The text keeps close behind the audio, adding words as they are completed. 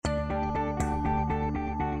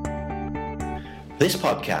This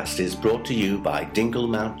podcast is brought to you by Dingle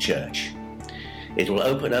Mount Church. It will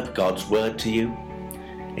open up God's Word to you,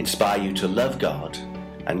 inspire you to love God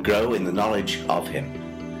and grow in the knowledge of Him,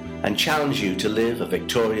 and challenge you to live a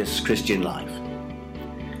victorious Christian life.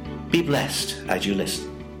 Be blessed as you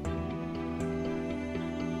listen.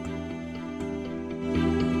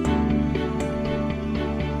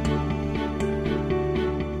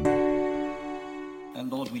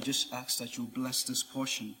 And Lord, we just ask that you bless this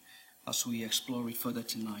portion as we explore it further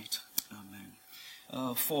tonight.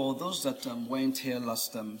 Amen. For those that weren't here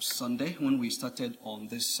last Sunday, when we started on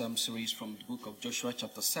this series from the book of Joshua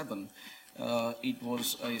chapter 7, it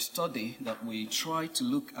was a study that we tried to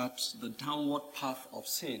look at the downward path of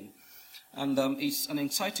sin. And it's an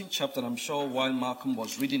exciting chapter. I'm sure while Malcolm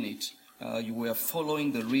was reading it, you were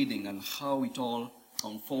following the reading and how it all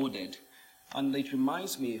unfolded. And it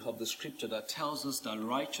reminds me of the scripture that tells us that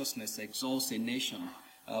righteousness exalts a nation,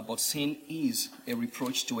 but sin is a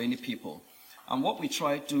reproach to any people. And what we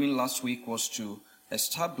tried doing last week was to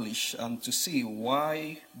establish and to see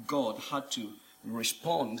why God had to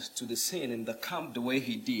respond to the sin in the camp the way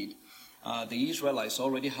he did. The Israelites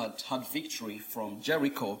already had victory from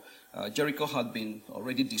Jericho. Jericho had been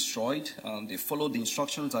already destroyed, and they followed the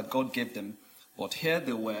instructions that God gave them. But here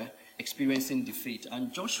they were experiencing defeat.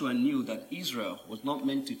 And Joshua knew that Israel was not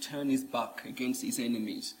meant to turn his back against his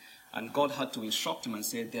enemies. And God had to instruct him and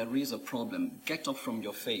say, there is a problem. Get up from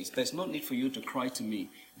your face. There's no need for you to cry to me.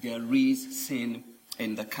 There is sin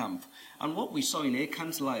in the camp. And what we saw in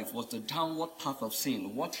Achan's life was the downward path of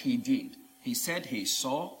sin. What he did. He said he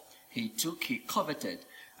saw, he took, he coveted.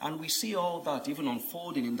 And we see all that even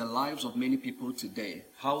unfolding in the lives of many people today.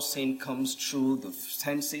 How sin comes through the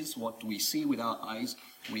senses, what we see with our eyes.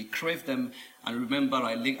 We crave them. And remember,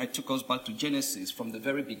 I took us back to Genesis from the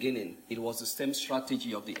very beginning. It was the same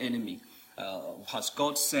strategy of the enemy. As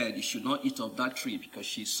God said, you should not eat of that tree, because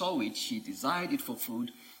she saw it, she desired it for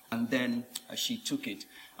food, and then she took it.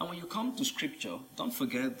 And when you come to scripture, don't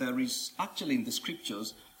forget there is actually in the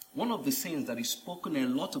scriptures, one of the sins that is spoken a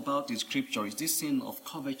lot about in scripture is this sin of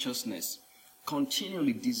covetousness.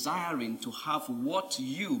 Continually desiring to have what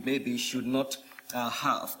you maybe should not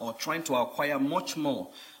have, or trying to acquire much more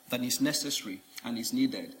than is necessary and is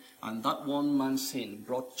needed. And that one man's sin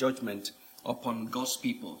brought judgment upon God's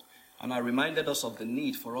people. And I reminded us of the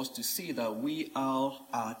need for us to see that we all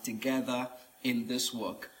are together in this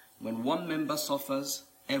work. When one member suffers,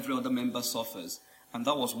 every other member suffers. And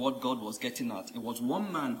that was what God was getting at. It was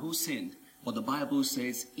one man who sinned, but the Bible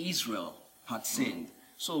says Israel had sinned.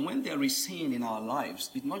 So when there is sin in our lives,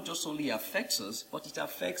 it not just only affects us, but it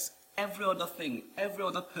affects every other thing, every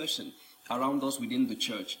other person around us within the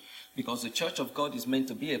church. Because the church of God is meant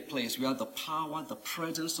to be a place where the power, the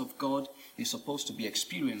presence of God is supposed to be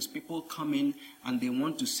experienced. People come in and they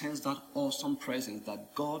want to sense that awesome presence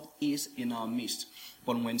that God is in our midst.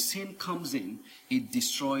 But when sin comes in, it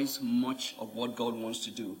destroys much of what God wants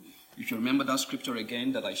to do. If you remember that scripture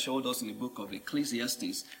again that I showed us in the book of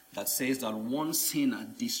Ecclesiastes that says that one sinner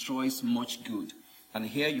destroys much good. And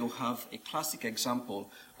here you have a classic example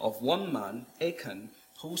of one man, Achan,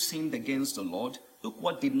 who sinned against the Lord. Look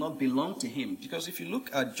what did not belong to him. Because if you look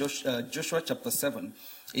at Joshua chapter 7,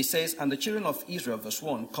 it says, and the children of Israel, verse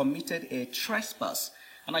 1, committed a trespass.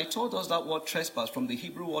 And I told us that word trespass from the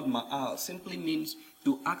Hebrew word ma'al simply means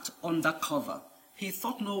to act undercover. He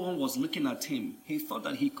thought no one was looking at him. He thought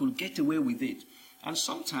that he could get away with it. And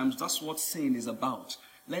sometimes that's what sin is about.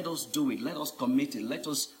 Let us do it. Let us commit it.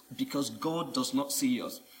 Because God does not see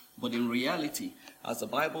us. But in reality, as the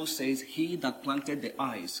Bible says, he that planted the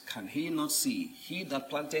eyes, can he not see? He that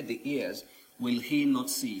planted the ears, will he not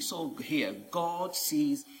see? So here, God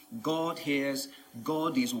sees, God hears,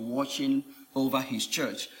 God is watching over his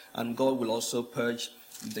church, and God will also purge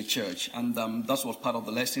the church. And that was part of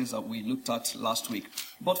the lessons that we looked at last week.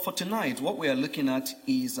 But for tonight, what we are looking at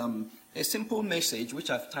is a simple message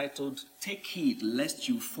which I've titled, Take Heed Lest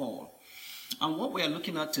You Fall. And what we are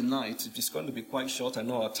looking at tonight, it's going to be quite short, I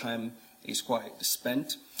know our time is quite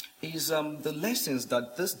spent, is the lessons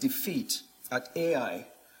that this defeat at Ai,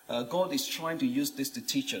 God is trying to use this to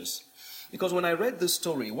teach us. Because when I read this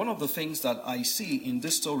story, one of the things that I see in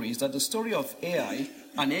this story is that the story of Ai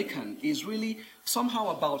and Achan is really somehow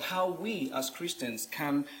about how we as Christians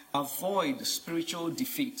can avoid spiritual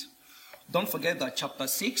defeat. Don't forget that chapter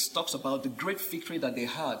 6 talks about the great victory that they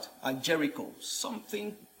had at Jericho.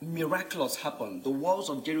 Something miraculous happened. The walls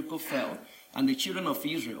of Jericho fell, and the children of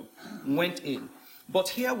Israel went in. But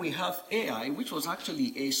here we have Ai, which was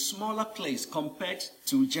actually a smaller place compared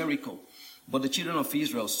to Jericho. But the children of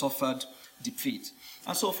Israel suffered defeat.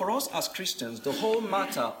 And so for us as Christians, the whole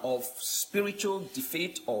matter of spiritual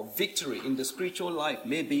defeat or victory in the spiritual life,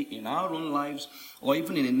 maybe in our own lives or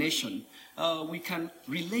even in a nation, we can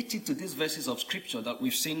relate it to these verses of scripture that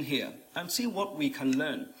we've seen here and see what we can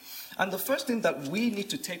learn. And the first thing that we need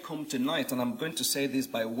to take home tonight, and I'm going to say this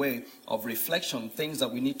by way of reflection, things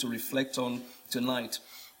that we need to reflect on tonight,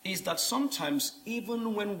 is that sometimes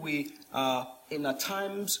even when we are in a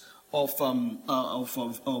times of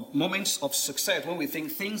moments of success, when we think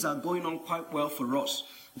things are going on quite well for us,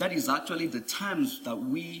 that is actually the times that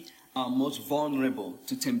we are most vulnerable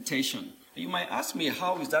to temptation. You might ask me,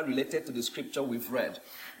 how is that related to the scripture we've read?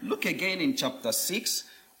 Look again in chapter 6,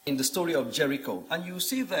 in the story of Jericho, and you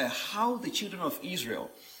see there how the children of Israel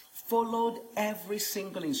followed every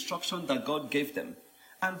single instruction that God gave them.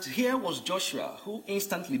 And here was Joshua, who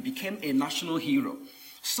instantly became a national hero.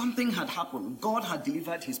 Something had happened. God had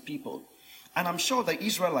delivered his people. And I'm sure the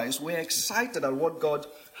Israelites were excited at what God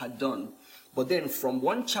had done. But then from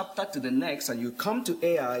one chapter to the next, and you come to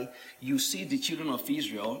Ai, you see the children of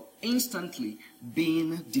Israel instantly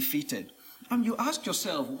being defeated. And you ask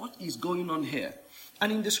yourself, what is going on here?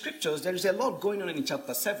 And in the scriptures, there is a lot going on in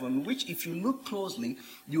chapter 7, which if you look closely,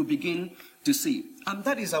 you begin to see. And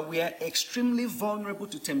that is that we are extremely vulnerable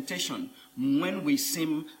to temptation when we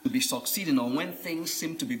seem to be succeeding or when things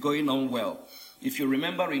seem to be going on well. If you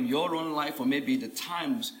remember in your own life, or maybe the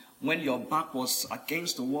times when your back was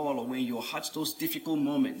against the wall, or when you had those difficult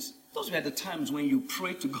moments, those were the times when you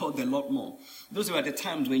prayed to God a lot more. Those were the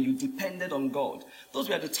times when you depended on God. Those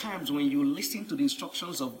were the times when you listened to the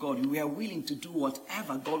instructions of God. You were willing to do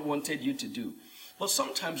whatever God wanted you to do. But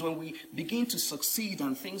sometimes when we begin to succeed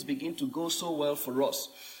and things begin to go so well for us,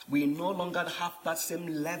 we no longer have that same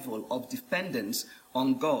level of dependence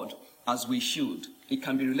on God as we should. It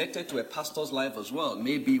can be related to a pastor's life as well.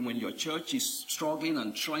 Maybe when your church is struggling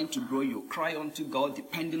and trying to grow, you cry unto God,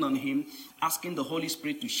 depending on him, asking the Holy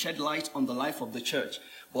Spirit to shed light on the life of the church.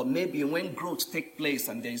 But maybe when growth takes place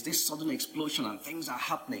and there is this sudden explosion and things are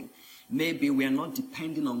happening, maybe we are not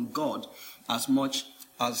depending on God as much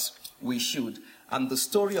as we should. And the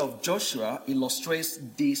story of Joshua illustrates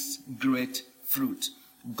this great fruit.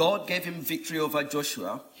 God gave him victory over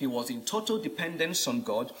Joshua. He was in total dependence on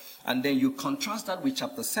God. And then you contrast that with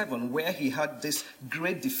chapter 7, where he had this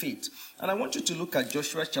great defeat. And I want you to look at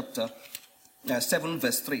Joshua chapter 7,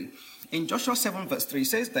 verse 3. In Joshua 7, verse 3, it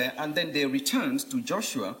says there, and then they returned to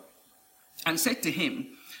Joshua and said to him,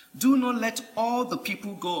 do not let all the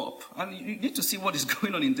people go up. And you need to see what is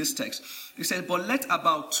going on in this text. He says, but let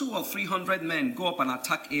about 200 or 300 men go up and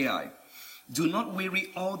attack Ai. Do not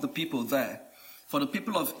weary all the people there, for the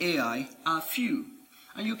people of Ai are few.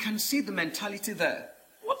 And you can see the mentality there.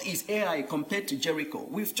 What is Ai compared to Jericho?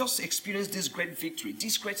 We've just experienced this great victory,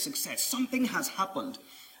 this great success. Something has happened.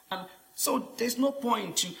 And so there's no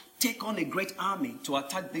point to take on a great army to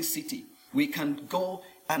attack this city. We can go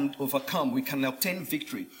and overcome. We can obtain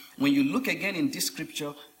victory. When you look again in this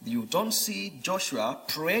scripture, you don't see Joshua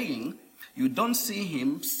praying. You don't see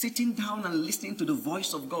him sitting down and listening to the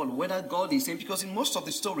voice of God, whether God is saying, because in most of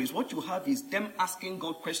the stories, what you have is them asking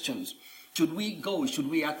God questions. Should we go? Should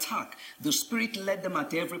we attack? The Spirit led them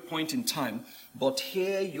at every point in time. But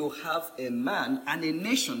here you have a man and a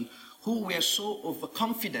nation who were so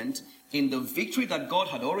overconfident in the victory that God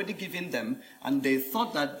had already given them, and they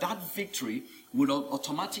thought that that victory would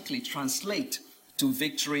automatically translate to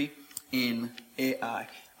victory in Ai.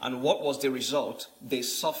 And what was the result? They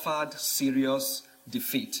suffered serious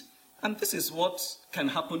defeat. And this is what can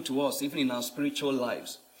happen to us even in our spiritual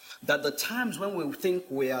lives. That the times when we think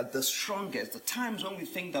we are the strongest, the times when we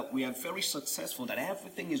think that we are very successful, that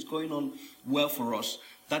everything is going on well for us,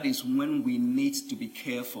 that is when we need to be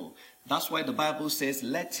careful. That's why the Bible says,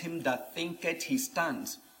 let him that thinketh he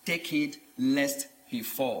stands take heed lest he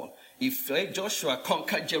fall. If Joshua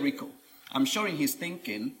conquered Jericho, I'm sure in his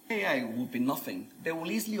thinking, Ai will be nothing. They will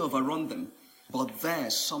easily overrun them. But there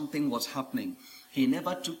something was happening. He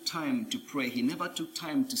never took time to pray. He never took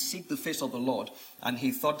time to seek the face of the Lord. And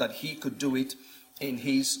he thought that he could do it in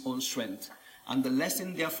his own strength. And the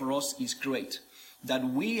lesson there for us is great. That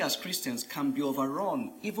we as Christians can be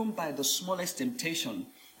overrun even by the smallest temptation,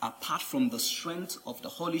 apart from the strength of the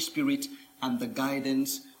Holy Spirit and the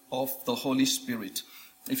guidance of the Holy Spirit.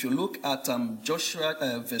 If you look at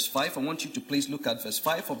Joshua verse 5, I want you to please look at verse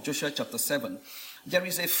 5 of Joshua chapter 7. There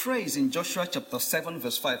is a phrase in Joshua chapter 7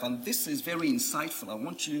 verse 5, and this is very insightful. I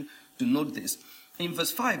want you to note this. In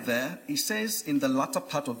verse 5 there, it says in the latter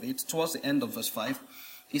part of it, towards the end of verse 5,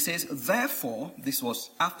 it says, therefore, this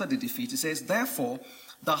was after the defeat, it says, therefore,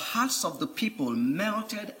 the hearts of the people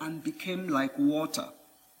melted and became like water,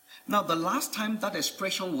 Now, the last time that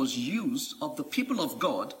expression was used of the people of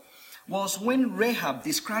God was when Rahab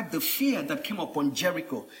described the fear that came upon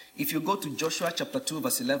Jericho. If you go to Joshua chapter 2,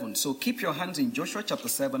 verse 11. So keep your hands in Joshua chapter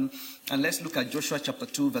 7, and let's look at Joshua chapter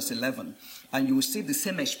 2, verse 11. And you will see the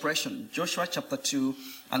same expression, Joshua chapter 2,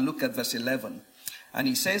 and look at verse 11. And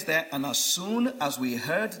he says there, and as soon as we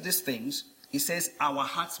heard these things, he says, our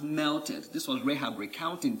hearts melted. This was Rahab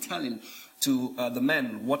recounting, telling to the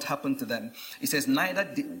men what happened to them. He says, neither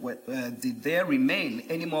did there remain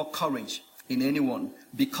any more courage in anyone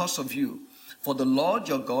because of you. For the Lord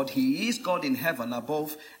your God, he is God in heaven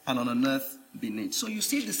above and on earth beneath. So you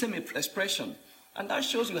see the same expression. And that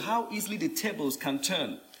shows you how easily the tables can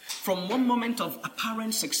turn from one moment of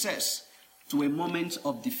apparent success to a moment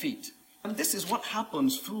of defeat. And this is what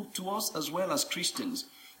happens to us as well as Christians.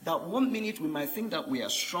 That one minute we might think that we are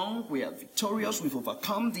strong, we are victorious, we've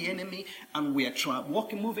overcome the enemy, and we are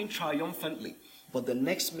moving triumphantly. But the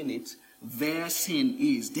next minute, their sin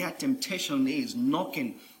is, their temptation is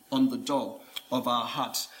knocking on the door of our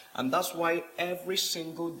hearts. And that's why every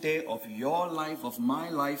single day of your life, of my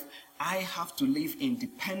life, I have to live in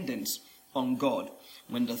dependence on God.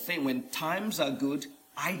 When times are good,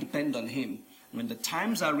 I depend on him. When the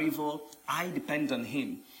times are evil, I depend on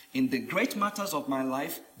him. In the great matters of my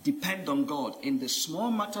life, depend on God. In the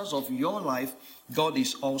small matters of your life, God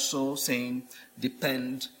is also saying,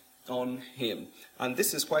 depend on him. And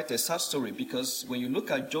this is quite a sad story, because when you look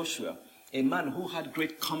at Joshua, a man who had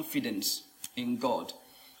great confidence in God,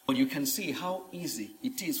 but you can see how easy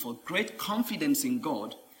it is for great confidence in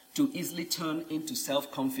God to easily turn into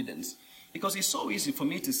self-confidence. Because it's so easy for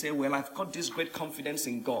me to say, well, I've got this great confidence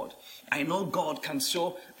in God. I know God can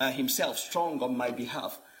show himself strong on my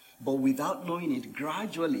behalf. But without knowing it,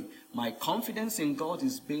 gradually, my confidence in God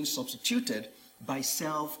is being substituted by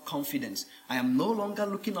self-confidence. I am no longer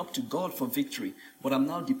looking up to God for victory, but I'm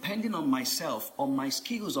now depending on myself, on my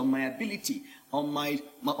skills, on my ability, on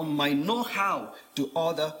my know-how to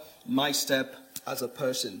order my step as a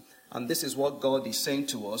person. And this is what God is saying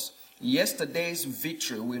to us. Yesterday's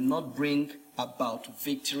victory will not bring about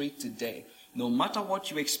victory today. No matter what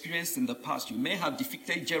you experienced in the past, you may have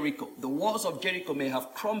defeated Jericho. The walls of Jericho may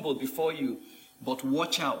have crumbled before you, but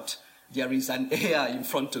watch out. There is an Ai in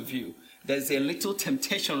front of you. There's a little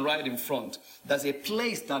temptation right in front. There's a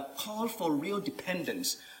place that calls for real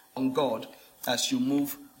dependence on God as you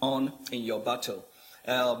move on in your battle.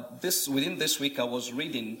 Within this week, I was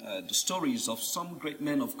reading the stories of some great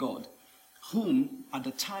men of God, whom at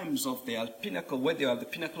the times of their pinnacle, where they were at the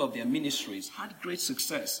pinnacle of their ministries, had great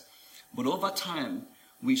success. But over time,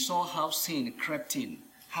 we saw how sin crept in,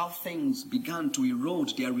 how things began to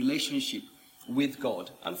erode their relationship with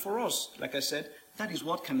God. And for us, like I said, that is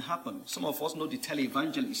what can happen. Some of us know the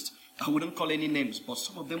televangelists. I wouldn't call any names, but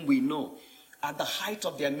some of them we know. At the height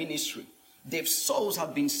of their ministry, their souls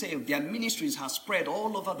have been saved. Their ministries have spread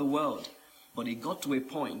all over the world. But it got to a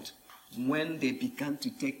point when they began to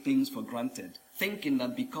take things for granted, thinking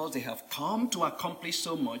that because they have come to accomplish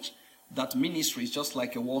so much, that ministry is just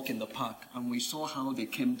like a walk in the park. And we saw how they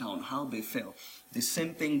came down, how they fell. The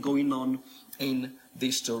same thing going on in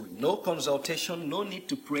this story. No consultation, no need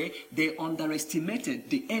to pray. They underestimated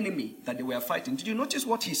the enemy that they were fighting. Did you notice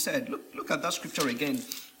what he said? Look at that scripture again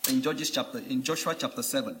in Joshua chapter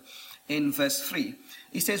 7. In verse 3,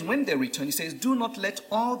 he says, when they return, he says, do not let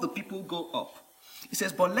all the people go up. He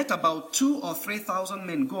says, but let about 2,000 or 3,000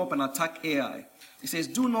 men go up and attack Ai. He says,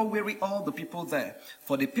 do not weary all the people there,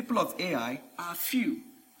 for the people of Ai are few.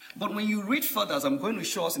 But when you read further, as I'm going to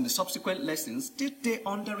show us in the subsequent lessons, they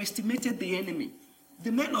underestimated the enemy.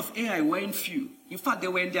 The men of Ai weren't few. In fact, they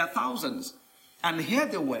were in their thousands. And here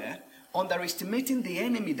they were, underestimating the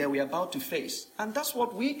enemy that we're about to face. And that's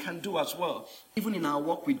what we can do as well. Even in our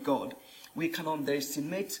walk with God, we can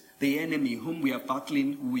underestimate the enemy whom we are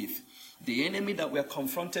battling with. The enemy that we are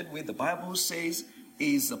confronted with, the Bible says,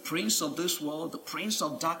 is the prince of this world, the prince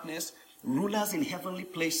of darkness, rulers in heavenly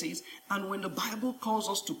places. And when the Bible calls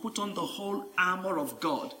us to put on the whole armor of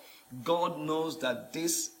God, God knows that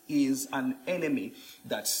this is an enemy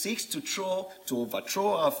that seeks to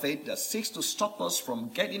overthrow our faith, that seeks to stop us from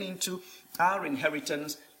getting into our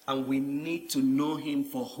inheritance, and we need to know him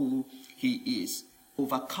for who he is.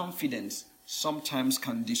 Overconfidence sometimes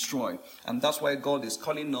can destroy, and that's why God is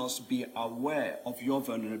calling us, be aware of your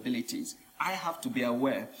vulnerabilities. I have to be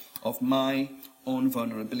aware of my own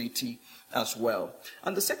vulnerability as well.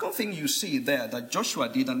 And the second thing you see there that Joshua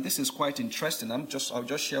did, and this is quite interesting, I'll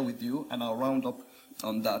just share with you and I'll round up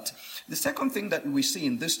on that. The second thing that we see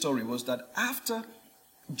in this story was that after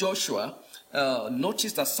Joshua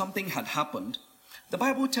noticed that something had happened, the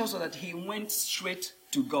Bible tells us that he went straight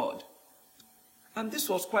to God. And this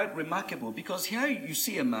was quite remarkable because here you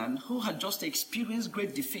see a man who had just experienced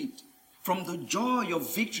great defeat, from the joy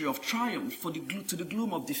of victory, of triumph, to the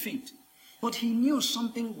gloom of defeat. But he knew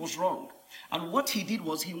something was wrong. And what he did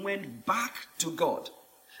was he went back to God.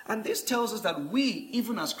 And this tells us that we,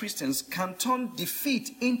 even as Christians, can turn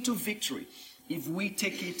defeat into victory if we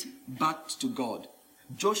take it back to God.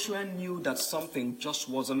 Joshua knew that something just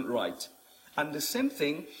wasn't right. And the same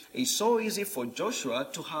thing is so easy for Joshua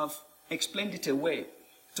to have explained it away,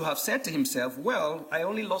 to have said to himself, well, I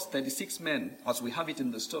only lost 36 men, as we have it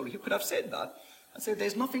in the story. He could have said that and said,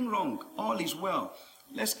 there's nothing wrong, all is well,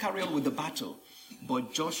 let's carry on with the battle.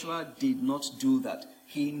 But Joshua did not do that.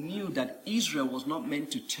 He knew that Israel was not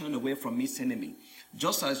meant to turn away from its enemy.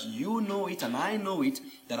 Just as you know it and I know it,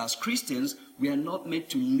 that as Christians, we are not meant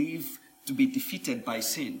to live to be defeated by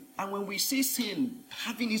sin. And when we see sin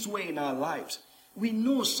having its way in our lives, we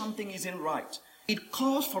know something isn't right. It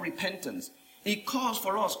calls for repentance. It calls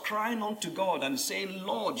for us crying unto God and saying,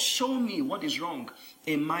 Lord, show me what is wrong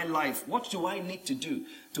in my life. What do I need to do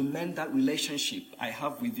to mend that relationship I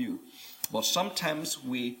have with you? But sometimes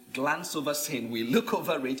we glance over sin, we look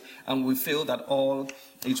over it, and we feel that all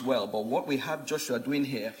is well. But what we have Joshua doing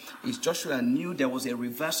here is Joshua knew there was a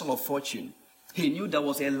reversal of fortune. He knew there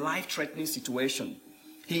was a life-threatening situation.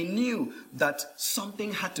 He knew that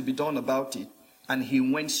something had to be done about it, and he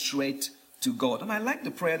went straight to God. And I like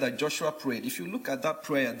the prayer that Joshua prayed. If you look at that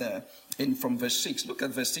prayer there from verse 6, look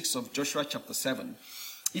at verse 6 of Joshua chapter 7.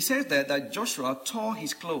 He says there that Joshua tore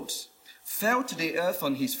his clothes, fell to the earth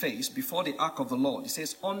on his face before the ark of the Lord. He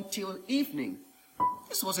says, until evening.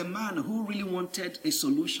 This was a man who really wanted a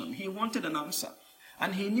solution. He wanted an answer.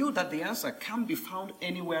 And he knew that the answer can't be found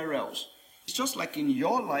anywhere else. It's just like in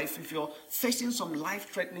your life, if you're facing some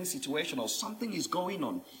life-threatening situation or something is going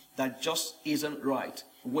on that just isn't right,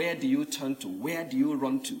 where do you turn to? Where do you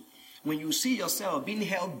run to? When you see yourself being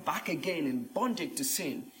held back again in bondage to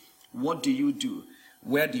sin, what do you do?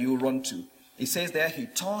 Where do you run to? It says there, he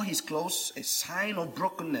tore his clothes, a sign of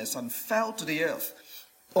brokenness, and fell to the earth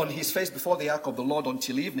on his face before the ark of the Lord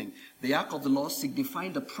until evening. The ark of the Lord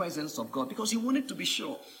signifying the presence of God, because he wanted to be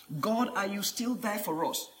sure, God, are you still there for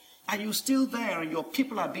us? Are you still there and your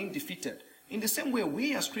people are being defeated? In the same way,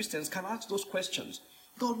 we as Christians can ask those questions.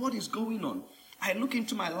 God, what is going on? I look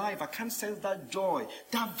into my life, I can't sense that joy,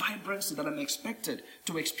 that vibrancy that I'm expected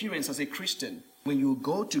to experience as a Christian. When you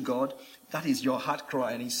go to God, that is your heart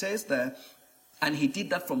cry. And he says there, and he did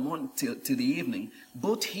that from morning till the evening,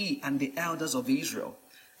 both he and the elders of Israel.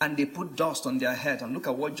 And they put dust on their head. And look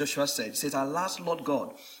at what Joshua said. He says, alas, Lord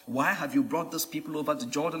God, why have you brought this people over the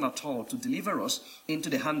Jordan at all to deliver us into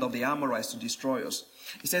the hand of the Amorites to destroy us?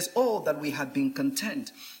 He says, oh, that we had been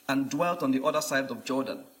content and dwelt on the other side of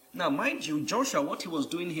Jordan. Now, mind you, Joshua, what he was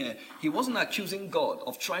doing here, he wasn't accusing God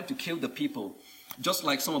of trying to kill the people, just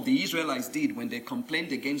like some of the Israelites did when they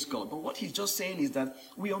complained against God. But what he's just saying is that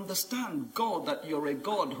we understand, God, that you're a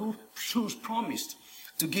God who's promised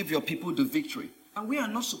to give your people the victory. And we are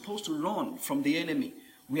not supposed to run from the enemy.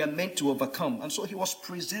 We are meant to overcome. And so he was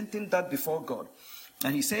presenting that before God.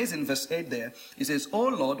 And he says in verse 8 there, he says, oh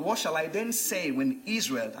Lord, what shall I then say when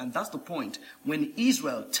Israel, and that's the point, when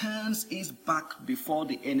Israel turns his back before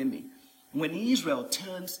the enemy? When Israel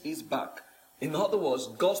turns his back. In other words,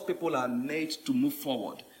 God's people are made to move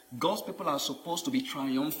forward. God's people are supposed to be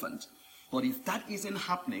triumphant. But if that isn't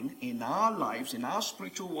happening in our lives, in our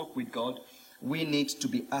spiritual walk with God, we need to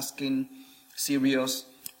be asking serious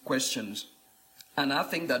questions. And I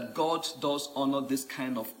think that God does honor this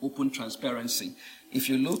kind of open transparency. If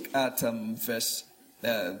you look at verse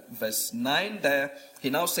 9 there, he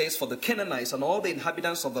now says, for the Canaanites and all the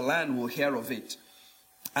inhabitants of the land will hear of it,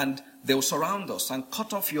 and they will surround us and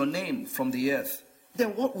cut off your name from the earth.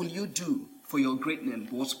 Then what will you do for your great name?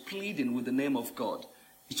 Was pleading with the name of God.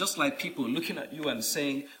 It's just like people looking at you and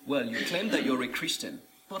saying, well, you claim that you're a Christian,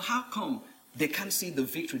 but how come they can't see the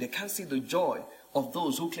victory, they can't see the joy of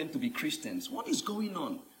those who claim to be Christians? What is going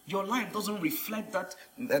on? Your life doesn't reflect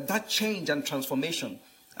that change and transformation.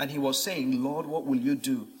 And he was saying, Lord, what will you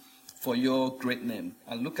do for your great name?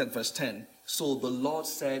 And look at verse 10. So the Lord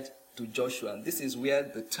said to Joshua, and this is where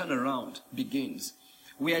the turnaround begins,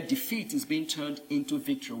 where defeat is being turned into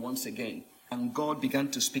victory once again. And God began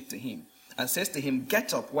to speak to him and says to him,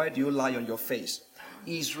 get up, why do you lie on your face?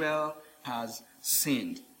 Israel has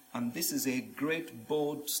sinned. And this is a great,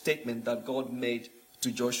 bold statement that God made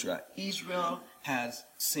to Joshua. Israel has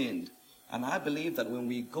sinned. And I believe that when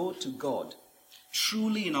we go to God,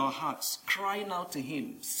 truly in our hearts, crying out to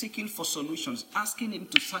him, seeking for solutions, asking him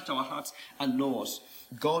to search our hearts and know us,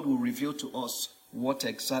 God will reveal to us what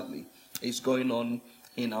exactly is going on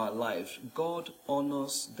in our lives. God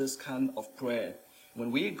honors this kind of prayer.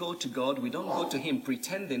 When we go to God, we don't go to him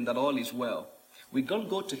pretending that all is well. We don't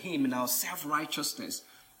go to him in our self-righteousness,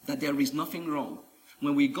 that there is nothing wrong.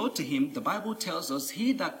 When we go to him, the Bible tells us,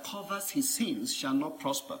 he that covers his sins shall not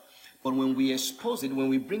prosper. But when we expose it, when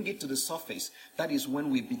we bring it to the surface, that is when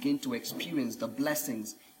we begin to experience the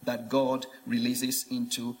blessings that God releases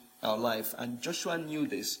into our life. And Joshua knew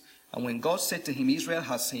this. And when God said to him, Israel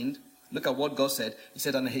has sinned, look at what God said. He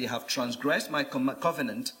said, and they have transgressed my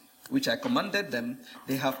covenant, which I commanded them.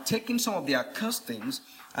 They have taken some of their accursed things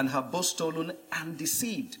and have both stolen and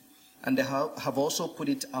deceived. And they have also put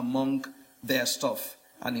it among their stuff.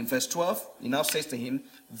 And in verse 12, he now says to him,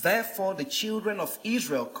 therefore the children of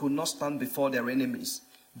Israel could not stand before their enemies,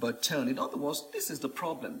 but turned. In other words, this is the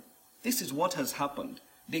problem. This is what has happened.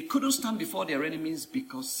 They couldn't stand before their enemies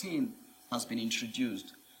because sin has been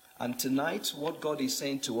introduced. And tonight, what God is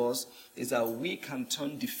saying to us is that we can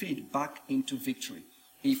turn defeat back into victory.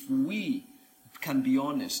 If we can be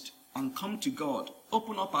honest and come to God,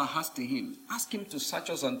 open up our hearts to him, ask him to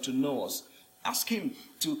search us and to know us, ask him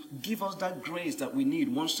to give us that grace that we need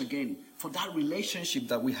once again for that relationship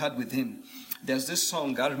that we had with him. There's this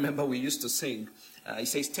song I remember we used to sing. It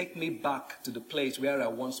says, take me back to the place where I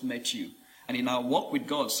once met you. And in our walk with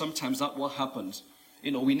God, sometimes that's what happens.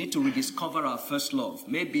 We need to rediscover our first love.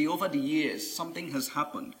 Maybe over the years, something has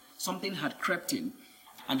happened. Something had crept in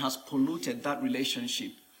and has polluted that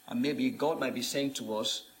relationship. And maybe God might be saying to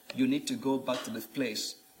us, you need to go back to the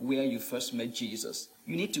place where you first met Jesus.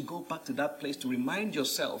 You need to go back to that place to remind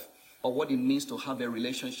yourself of what it means to have a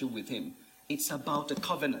relationship with him. It's about a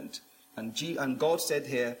covenant. And God said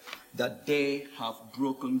here that they have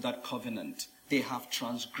broken that covenant. They have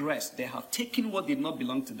transgressed. They have taken what did not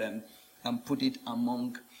belong to them and put it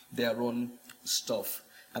among their own stuff.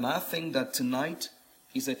 And I think that tonight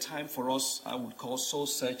is a time for us, I would call soul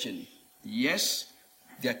searching. Yes,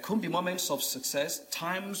 there could be moments of success,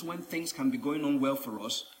 times when things can be going on well for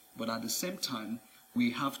us, but at the same time,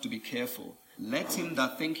 we have to be careful. Let him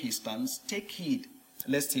that think he stands take heed,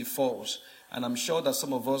 lest he falls. And I'm sure that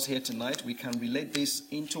some of us here tonight, we can relate this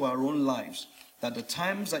into our own lives, that the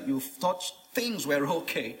times that you thought things were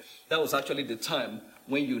okay, that was actually the time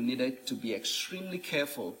when you needed to be extremely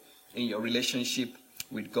careful in your relationship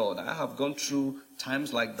with God. I have gone through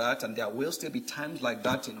times like that, and there will still be times like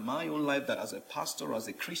that in my own life, that as a pastor, as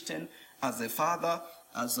a Christian, as a father,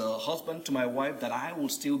 as a husband to my wife, that I will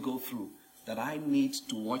still go through, that I need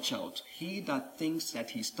to watch out. He that thinks that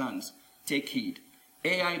he stands, take heed.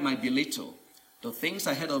 AI might be little. The things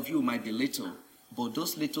ahead of you might be little, but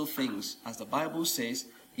those little things, as the Bible says,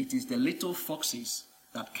 it is the little foxes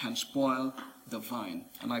that can spoil the vine.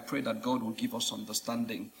 And I pray that God will give us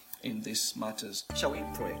understanding in these matters. Shall we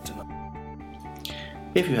pray tonight?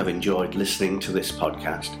 If you have enjoyed listening to this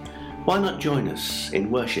podcast, why not join us in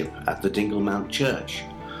worship at the Dingle Mount Church,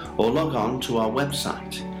 or log on to our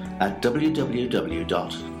website at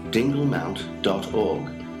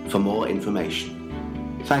www.dinglemount.org for more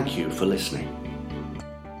information. Thank you for listening.